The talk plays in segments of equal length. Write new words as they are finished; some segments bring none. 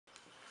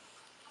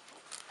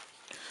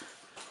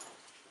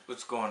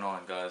What's going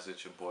on, guys?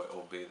 It's your boy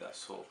Obey That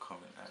Soul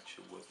coming at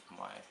you with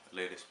my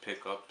latest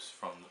pickups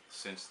from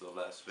since the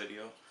last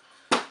video.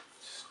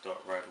 Start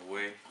right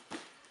away.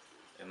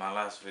 In my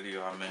last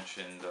video I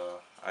mentioned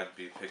I'd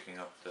be picking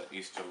up the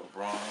Easter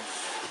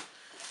LeBrons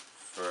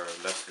for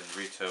less than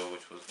retail,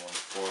 which was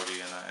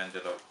 $140, and I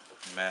ended up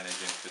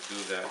managing to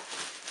do that.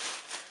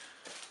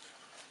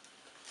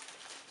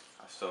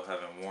 I still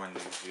haven't worn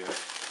these yet,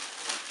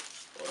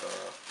 but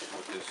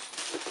with this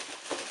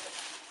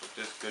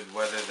good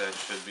weather that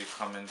should be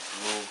coming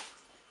through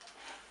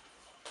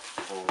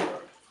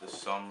for the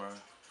summer,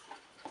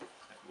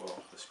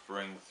 well, the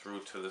spring through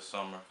to the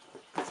summer,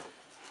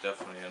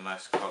 definitely a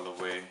nice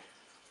colorway,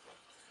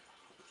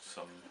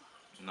 some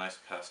nice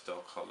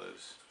pastel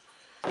colors.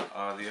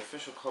 The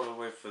official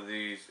colorway for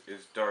these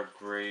is dark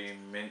gray,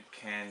 mint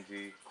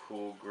candy,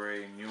 cool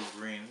gray, new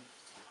green.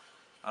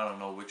 I don't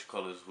know which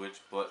color is which,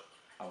 but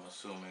I'm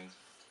assuming,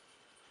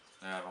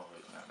 it don't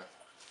really matter.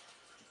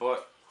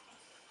 But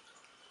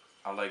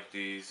I like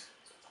these.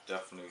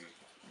 Definitely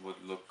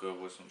would look good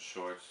with some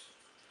shorts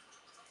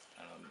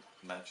and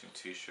a matching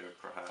t-shirt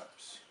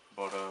perhaps.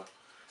 But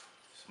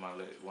it's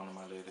one of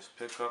my latest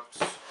pickups.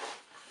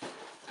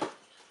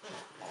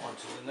 On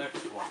to the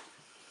next one.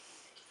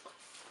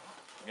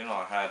 You know,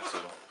 I had to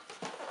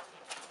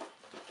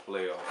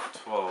play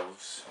off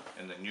 12s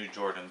in the new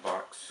Jordan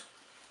box.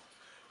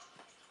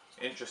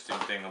 Interesting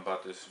thing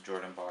about this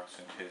Jordan box,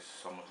 in case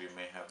some of you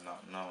may have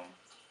not known,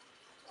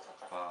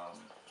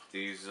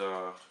 these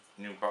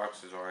new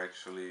boxes are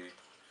actually,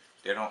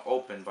 they don't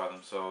open by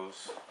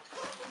themselves.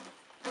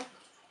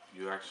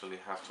 You actually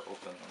have to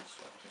open them,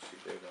 so you can see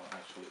they don't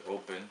actually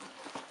open.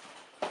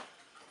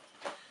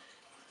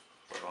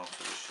 But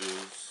onto the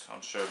shoes.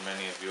 I'm sure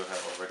many of you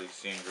have already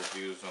seen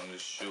reviews on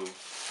this shoe.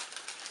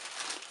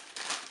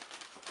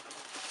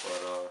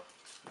 But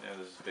yeah,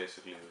 this is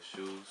basically the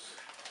shoes.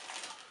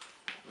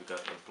 We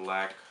got the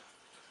black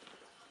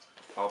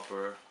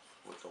upper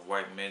with the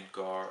white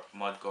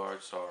mud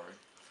guard,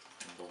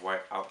 and the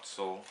white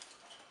outsole.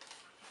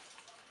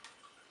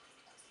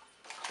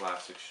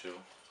 Classic shoe.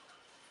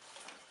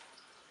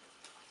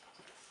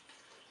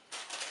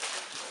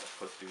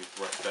 Put these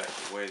right back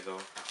away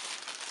though.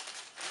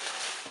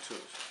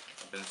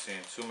 I've been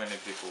seeing too many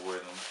people wear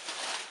them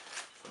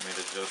for me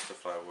to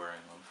justify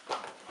wearing them.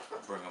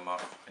 I'll bring them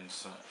out in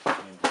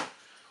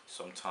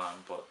some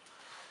time, but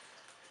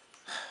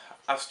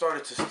I've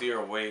started to steer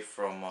away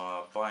from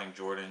buying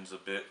Jordans a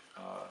bit,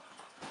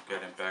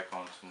 getting back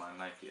onto my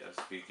Nike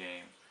SB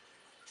game.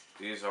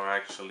 These are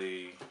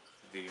actually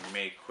the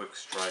May Quick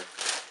Strike,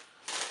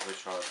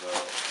 which are the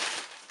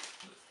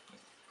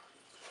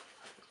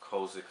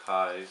Kozik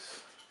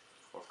highs,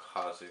 or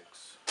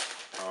Koziks,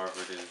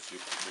 however it is you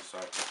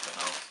decide to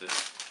pronounce it.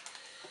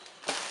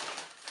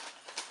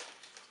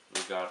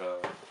 We got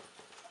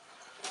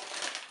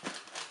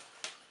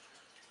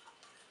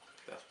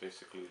that's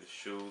basically the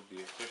shoe. The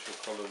official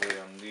colorway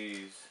on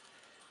these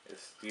is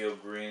steel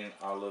green,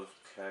 olive,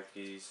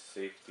 khaki,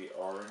 safety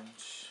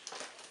orange.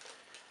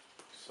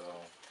 So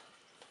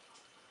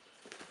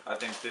I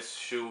think this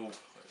shoe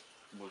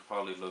would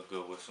probably look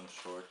good with some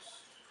shorts.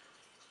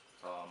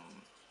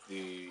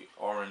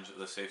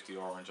 The safety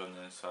orange on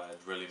the inside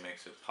really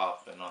makes it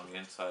pop, and on the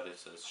inside it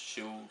says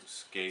shoe,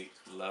 skate,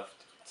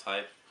 left,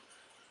 type,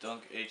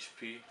 dunk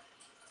HP,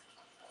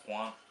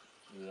 quant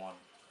 1,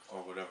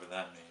 or whatever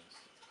that means.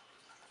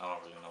 I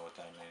don't really know what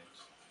that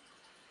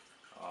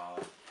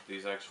means.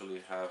 These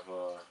actually have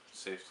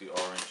safety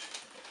orange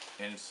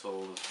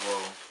insole as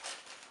well.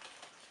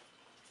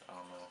 I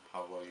don't know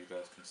how well you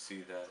guys can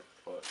see that,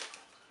 but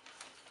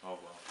oh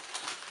well.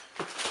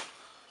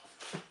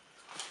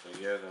 So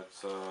yeah,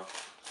 that's the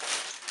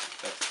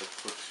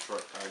Quick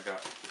Strike I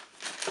got.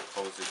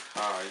 Kozik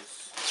highs.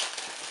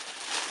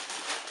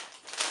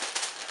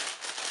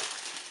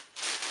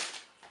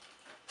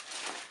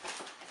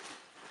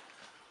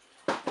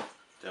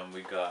 Then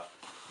we got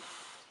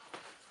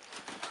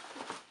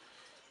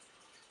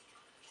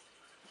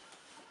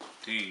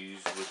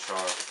these, which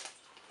are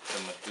the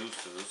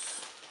Medusas.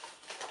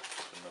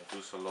 The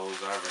Medusa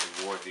lows. I already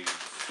wore these.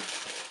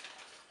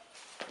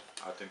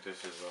 I think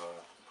this is a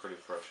pretty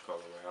fresh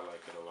colorway. I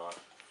like it a lot.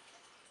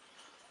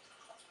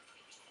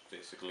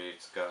 Basically,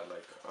 it's got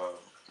like a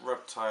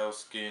reptile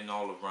skin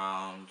all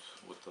around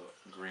with the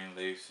green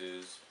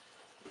laces.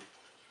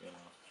 You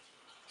know,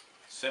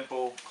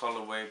 simple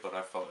colorway, but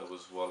I felt it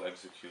was well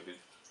executed,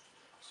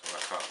 so I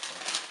copped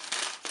them.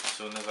 As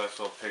soon as I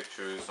saw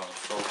pictures on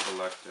Soul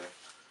Collector,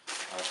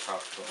 I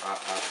copped them.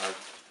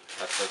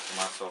 I said to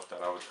myself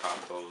that I would cop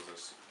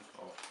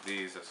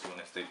these as soon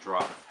as they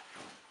drop.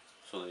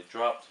 So they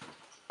dropped,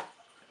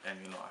 and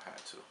you know I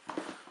had to.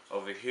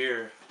 Over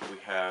here we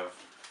have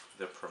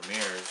the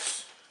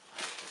Premiers.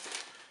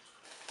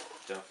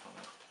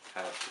 Definitely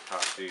had to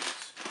cop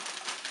these.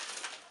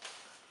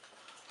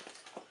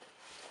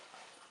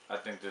 I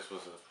think this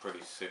was a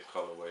pretty sick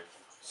colorway.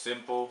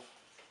 Simple,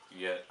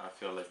 yet I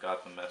feel it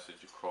got the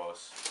message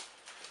across.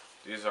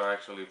 These are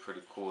actually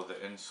pretty cool. The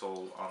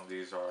insole on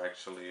these are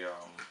actually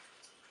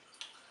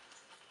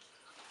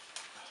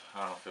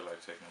I don't feel like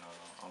taking it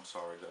out. I'm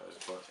sorry guys,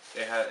 but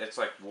it's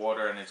like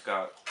water and it's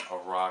got a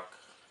rock.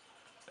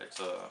 It's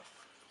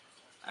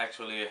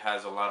actually it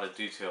has a lot of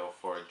detail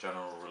for a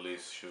general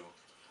release shoe.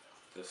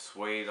 The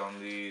suede on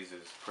these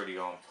is pretty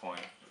on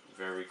point.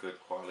 Very good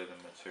quality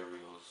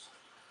materials.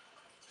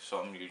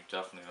 Something you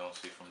definitely don't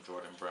see from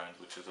Jordan Brand,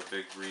 which is a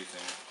big reason,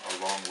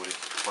 along with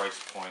its price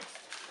point,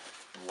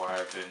 why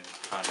I've been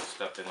kind of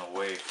stepping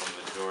away from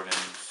the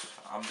Jordans.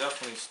 I'm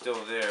definitely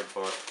still there,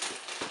 but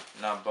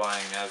not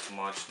buying as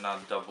much,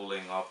 not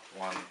doubling up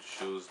on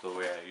shoes the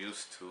way I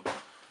used to.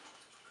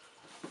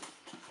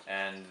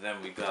 And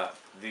then we got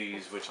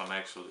these, which I'm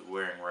actually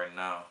wearing right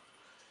now.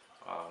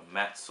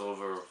 Matte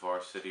silver,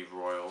 varsity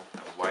royal,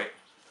 and white.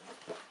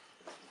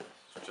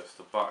 It's just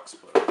a box,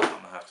 but I'm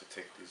gonna have to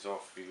take these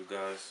off for you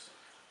guys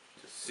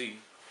to see.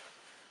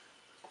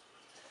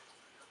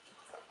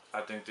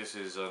 I think this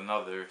is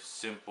another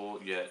simple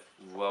yet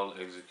well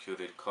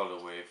executed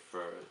colorway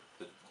for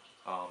the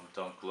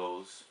Dunk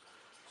Lows,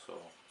 so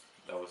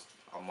that was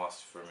a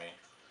must for me.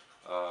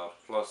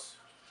 Plus,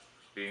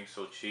 being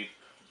so cheap,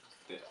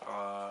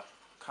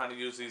 kind of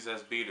use these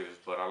as beaters,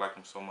 but I like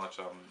them so much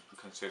I'm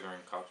considering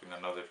copying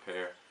another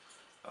pair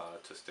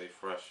to stay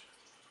fresh.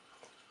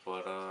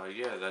 But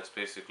yeah, that's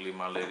basically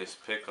my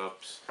latest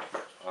pickups.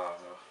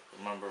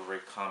 Remember,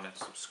 rate, comment,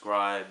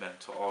 subscribe, and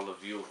to all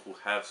of you who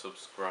have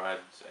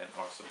subscribed and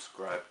are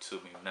subscribed to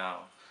me now,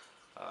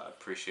 I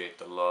appreciate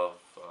the love.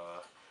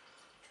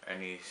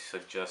 Any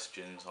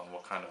suggestions on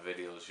what kind of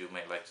videos you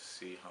may like to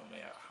see,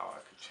 how I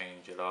could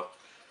change it up,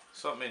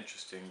 something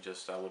interesting,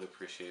 just I would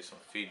appreciate some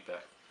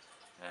feedback.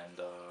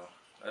 And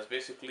that's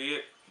basically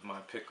it. My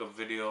pickup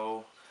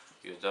video.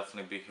 You'll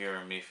definitely be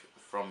hearing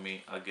from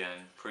me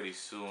again pretty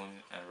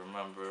soon. And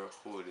remember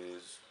who it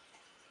is.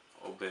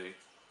 Obey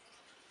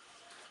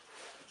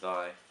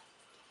thy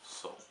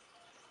soul.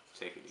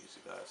 Take it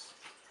easy, guys.